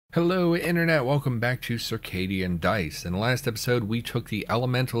Hello Internet, welcome back to Circadian Dice. In the last episode we took the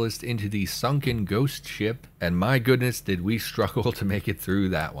Elementalist into the Sunken Ghost Ship, and my goodness did we struggle to make it through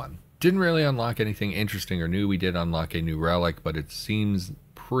that one. Didn't really unlock anything interesting or new. We did unlock a new relic, but it seems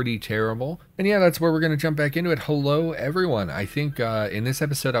pretty terrible. And yeah, that's where we're going to jump back into it. Hello everyone. I think in this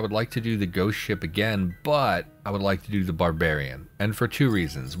episode I would like to do the Ghost Ship again, but I would like to do the Barbarian. And for two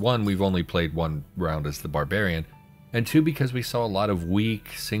reasons. One, we've only played one round as the Barbarian. And two, because we saw a lot of weak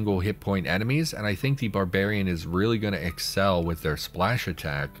single hit point enemies, and I think the Barbarian is really going to excel with their splash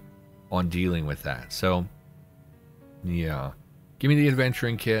attack on dealing with that. So, yeah. Give me the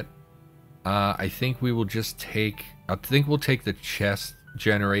adventuring kit. I think we will just take... I think we'll take the chest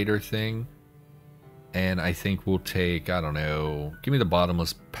generator thing. And I think we'll take, I don't know, give me the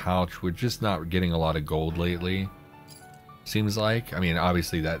bottomless pouch. We're just not getting a lot of gold lately. Seems like. I mean,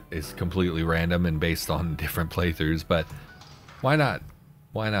 obviously that is completely random and based on different playthroughs, but why not?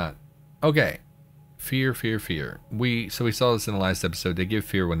 Why not? Okay. Fear, fear, fear. So we saw this in the last episode. They give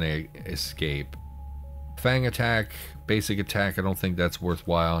fear when they escape. Fang attack, basic attack, I don't think that's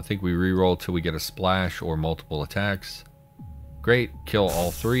worthwhile. I think we reroll till we get a splash or multiple attacks. Great. Kill all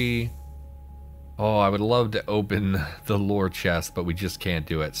three. Oh, I would love to open the lore chest, but we just can't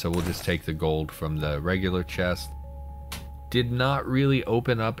do it. So we'll just take the gold from the regular chest. Did not really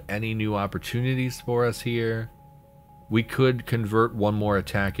open up any new opportunities for us here. We could convert one more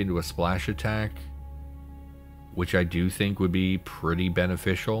attack into a splash attack, which I do think would be pretty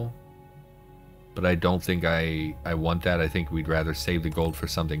beneficial. But I don't think I want that. I think we'd rather save the gold for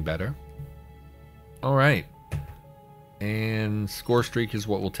something better. Alright. And score streak is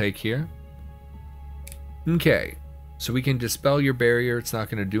what we'll take here. Okay. So we can dispel your barrier. It's not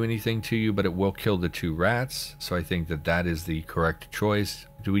going to do anything to you, but it will kill the two rats. So I think that that is the correct choice.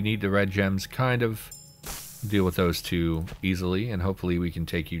 Do we need the red gems? Kind of. Deal with those two easily, and hopefully we can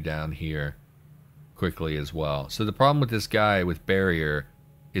take you down here quickly as well. So the problem with this guy with barrier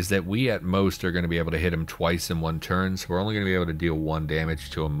is that we at most are going to be able to hit him twice in one turn. So we're only going to be able to deal one damage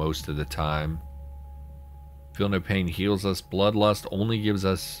to him most of the time. Feel no pain heals us. Bloodlust only gives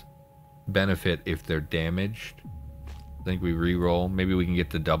us benefit if they're damaged. I think we re-roll. Maybe we can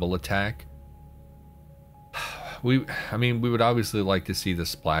get the double attack. I mean, we would obviously like to see the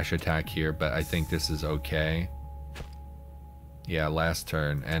splash attack here, but I think this is okay. Yeah, last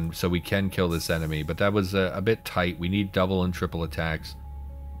turn. And so we can kill this enemy, but that was a bit tight. We need double and triple attacks.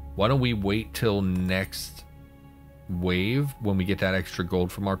 Why don't we wait till next wave when we get that extra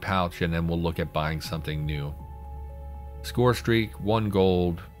gold from our pouch, and then we'll look at buying something new. Score streak, 1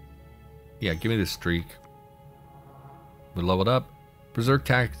 gold. Yeah, give me the streak. We leveled up. Berserk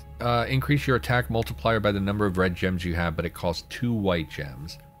attack, increase your attack multiplier by the number of red gems you have, but it costs 2 white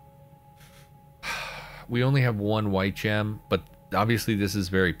gems. We only have 1 white gem, but obviously this is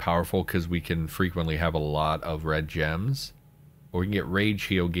very powerful because we can frequently have a lot of red gems. Or we can get Rage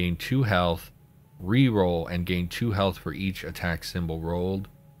Heal, gain 2 health, re-roll, and gain 2 health for each attack symbol rolled.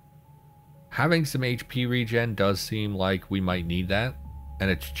 Having some HP regen does seem like we might need that,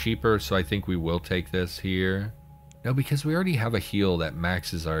 and it's cheaper, so I think we will take this here. No, because we already have a heal that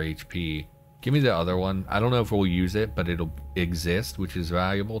maxes our HP. Give me the other one. I don't know if we'll use it, but it'll exist, which is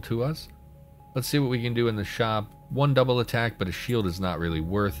valuable to us. Let's see what we can do in the shop. 1 double attack, but a shield is not really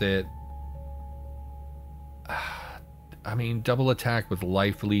worth it. I mean, double attack with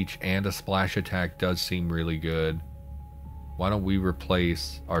life leech and a splash attack does seem really good. Why don't we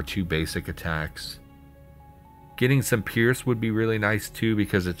replace our 2 basic attacks? Getting some pierce would be really nice too,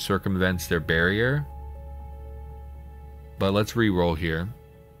 because it circumvents their barrier. But let's re-roll here.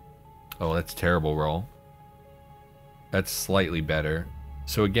 Oh, that's a terrible roll. That's slightly better.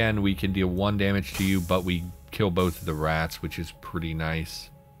 So again, we can deal 1 damage to you, but we kill both of the rats, which is pretty nice.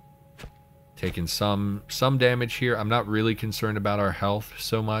 Taking some damage here. I'm not really concerned about our health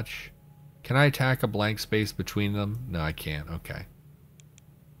so much. Can I attack a blank space between them? No, I can't. Okay.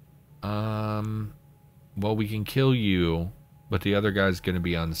 Well, we can kill you, but the other guy's going to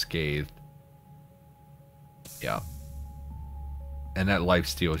be unscathed. Yeah. And that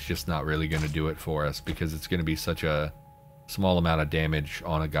lifesteal is just not really going to do it for us because it's going to be such a small amount of damage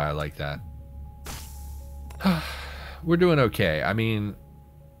on a guy like that. We're doing okay. I mean,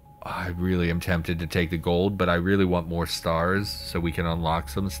 I really am tempted to take the gold, but I really want more stars so we can unlock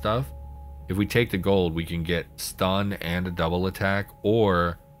some stuff. If we take the gold, we can get stun and a double attack,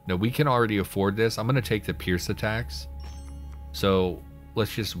 or no, we can already afford this. I'm going to take the pierce attacks. So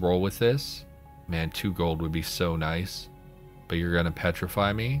let's just roll with this. Man, 2 gold would be so nice. But you're going to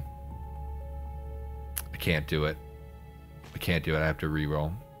petrify me? I can't do it. I can't do it. I have to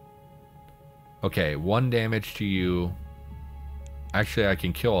reroll. Okay, 1 damage to you. Actually, I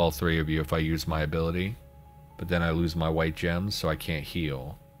can kill all 3 of you if I use my ability. But then I lose my white gems, so I can't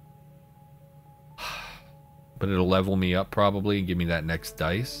heal. But it'll level me up probably and give me that next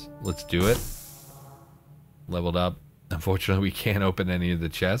dice. Let's do it. Leveled up. Unfortunately, we can't open any of the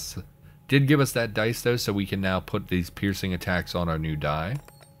chests. Did give us that dice though, so we can now put these piercing attacks on our new die.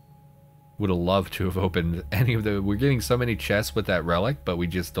 Would have loved to have opened any of the... We're getting so many chests with that relic, but we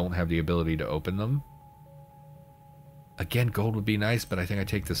just don't have the ability to open them. Again, gold would be nice, but I think I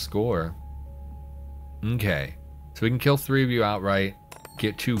take the score. Okay. So we can kill 3 of you outright,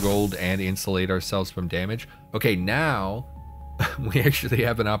 get 2 gold, and insulate ourselves from damage. Okay, now we actually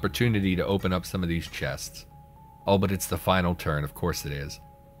have an opportunity to open up some of these chests. Oh, but it's the final turn. Of course it is.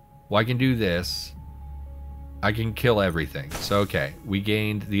 Well, I can do this. I can kill everything. So, okay. We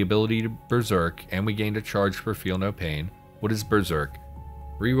gained the ability to Berserk, and we gained a charge for Feel No Pain. What is Berserk?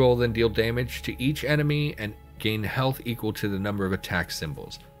 Reroll, then deal damage to each enemy, and gain health equal to the number of attack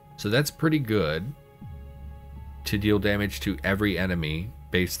symbols. So that's pretty good. To deal damage to every enemy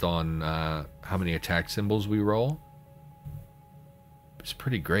based on how many attack symbols we roll. It's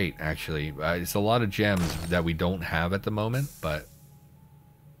pretty great, actually. It's a lot of gems that we don't have at the moment, but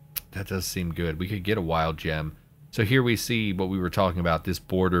that does seem good. We could get a wild gem. So here we see what we were talking about. This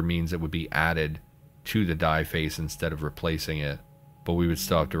border means it would be added to the die face instead of replacing it. But we would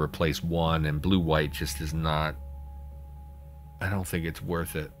still have to replace 1, and blue-white just is not... I don't think it's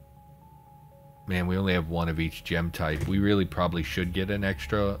worth it. Man, we only have 1 of each gem type. We really probably should get an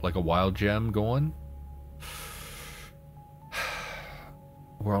extra, like a wild gem going.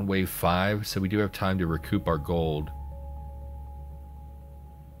 We're on wave 5, so we do have time to recoup our gold.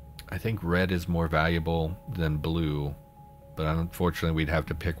 I think red is more valuable than blue, but unfortunately we'd have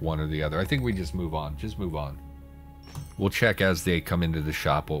to pick one or the other. I think we just move on. Just move on. We'll check as they come into the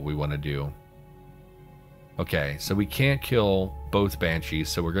shop what we want to do. Okay, so we can't kill both banshees,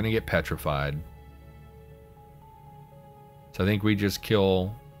 so we're going to get petrified. So I think we just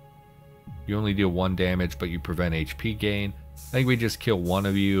kill... You only deal 1 damage, but you prevent HP gain. I think we just kill 1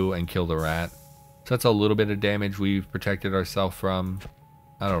 of you and kill the rat. So that's a little bit of damage we've protected ourselves from.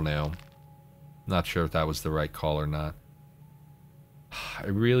 I don't know. Not sure if that was the right call or not. I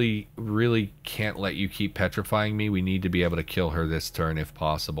really, really can't let you keep petrifying me. We need to be able to kill her this turn if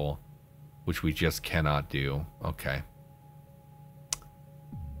possible. Which we just cannot do. Okay.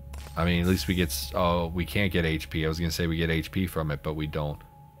 I mean, at least we get... Oh, we can't get HP. I was going to say we get HP from it, but we don't.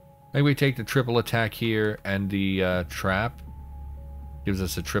 Maybe we take the triple attack here, and the trap gives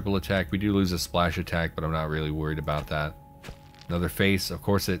us a triple attack. We do lose a splash attack, but I'm not really worried about that. Another face. Of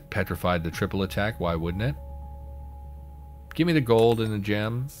course, it petrified the triple attack. Why wouldn't it? Give me the gold and the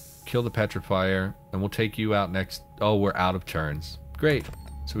gem. Kill the petrifier, and we'll take you out next... Oh, we're out of turns. Great.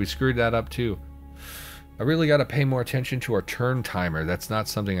 So we screwed that up too. I really got to pay more attention to our turn timer. That's not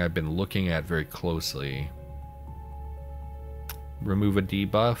something I've been looking at very closely. Remove a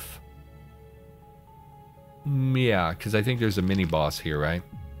debuff. Yeah, because I think there's a mini boss here, right?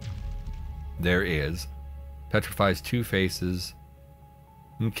 There is. Petrifies 2 faces.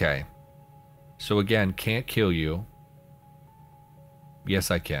 Okay. So again, can't kill you.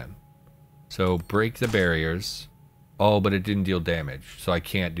 Yes, I can. So break the barriers. Oh, but it didn't deal damage, so I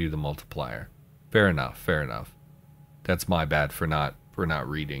can't do the multiplier. Fair enough, fair enough. That's my bad for not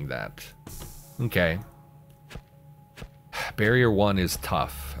reading that. Okay. Barrier 1 is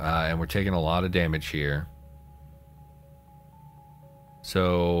tough, and we're taking a lot of damage here.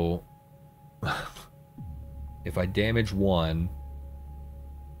 So, if I damage 1,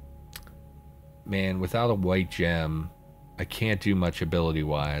 man, without a white gem, I can't do much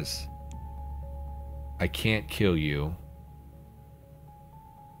ability-wise. I can't kill you.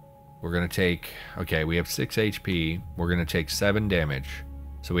 We're going to take... Okay, we have 6 HP. We're going to take 7 damage.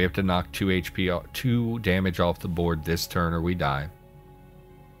 So we have to knock 2 HP, 2 damage off the board this turn or we die.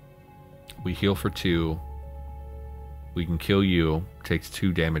 We heal for 2. We can kill you. Takes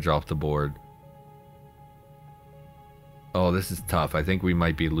 2 damage off the board. Oh, this is tough. I think we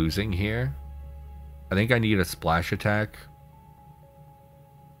might be losing here. I think I need a splash attack.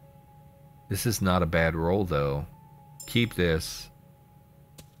 This is not a bad roll, though. Keep this.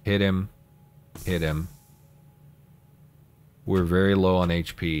 Hit him. Hit him. We're very low on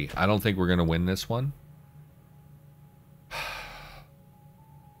HP. I don't think we're going to win this one.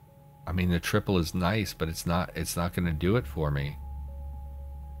 I mean, the triple is nice, but it's not going to do it for me.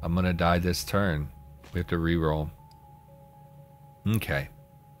 I'm going to die this turn. We have to reroll. Okay.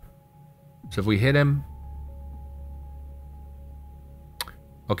 So if we hit him...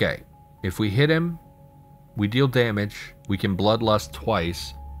 Okay. If we hit him, we deal damage. We can bloodlust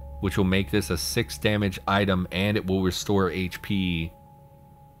twice. which will make this a 6 damage item, and it will restore HP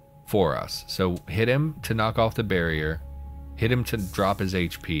for us. So hit him to knock off the barrier, hit him to drop his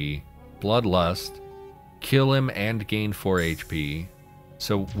HP, Bloodlust, kill him and gain 4 HP.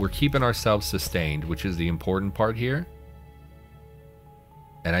 So we're keeping ourselves sustained, which is the important part here.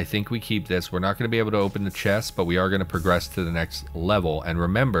 And I think we keep this. We're not going to be able to open the chest, but we are going to progress to the next level. And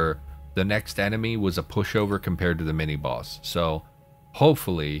remember, the next enemy was a pushover compared to the mini boss. So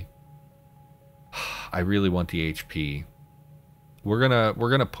hopefully, I really want the HP. We're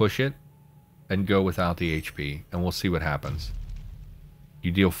gonna push it and go without the HP, and we'll see what happens.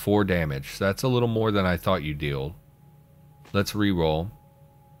 You deal 4 damage. So that's a little more than I thought you dealt. Let's re-roll.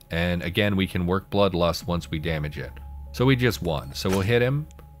 And again, we can work Bloodlust once we damage it. So we just won. So we'll hit him.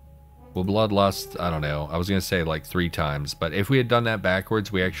 We'll Bloodlust, I don't know. I was going to say like 3 times. But if we had done that backwards,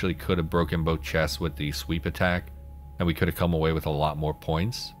 we actually could have broken both chests with the sweep attack. And we could have come away with a lot more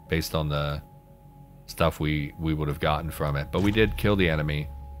points based on the stuff we would have gotten from it. But we did kill the enemy.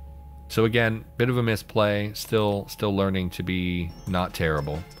 So again, bit of a misplay. Still learning to be not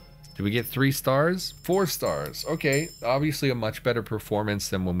terrible. Did we get 3 stars? 4 stars. Okay, obviously a much better performance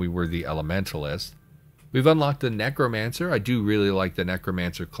than when we were the Elementalist. We've unlocked the Necromancer. I do really like the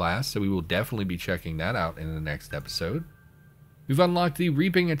Necromancer class, so we will definitely be checking that out in the next episode. We've unlocked the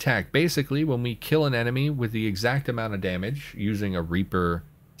Reaping attack. Basically, when we kill an enemy with the exact amount of damage using a Reaper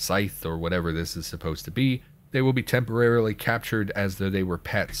Scythe or whatever this is supposed to be, they will be temporarily captured as though they were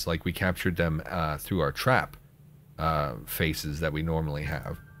pets, like we captured them through our trap faces that we normally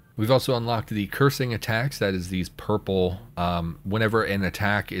have. We've also unlocked the cursing attacks. That is these purple, whenever an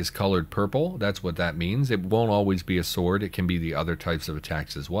attack is colored purple, that's what that means. It won't always be a sword. It can be the other types of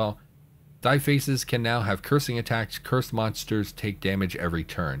attacks as well. Die faces can now have cursing attacks. Cursed monsters take damage every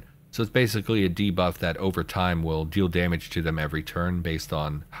turn. So it's basically a debuff that over time will deal damage to them every turn based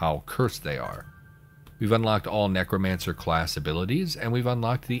on how cursed they are. We've unlocked all Necromancer class abilities, and we've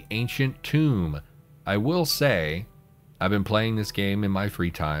unlocked the Ancient Tomb. I will say, I've been playing this game in my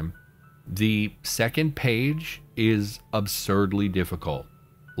free time. The second page is absurdly difficult.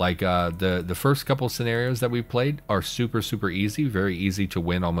 Like the first couple scenarios that we played are super easy, very easy to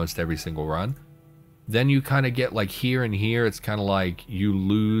win almost every single run. Then you kind of get like here and here, it's kind of like you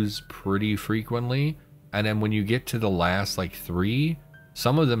lose pretty frequently. And then when you get to the last like 3,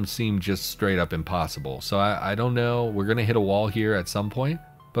 some of them seem just straight up impossible. So I don't know, we're going to hit a wall here at some point,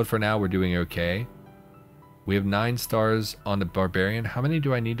 but for now we're doing okay. We have 9 stars on the Barbarian. How many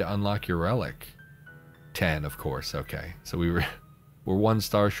do I need to unlock your relic? 10, of course. Okay, so we're 1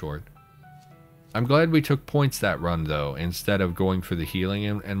 star short. I'm glad we took points that run, though, instead of going for the healing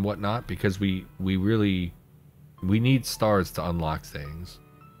and whatnot, because we need stars to unlock things.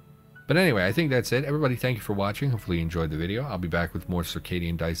 But anyway, I think that's it. Everybody, thank you for watching. Hopefully you enjoyed the video. I'll be back with more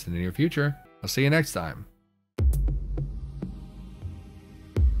Circadian Dice in the near future. I'll see you next time.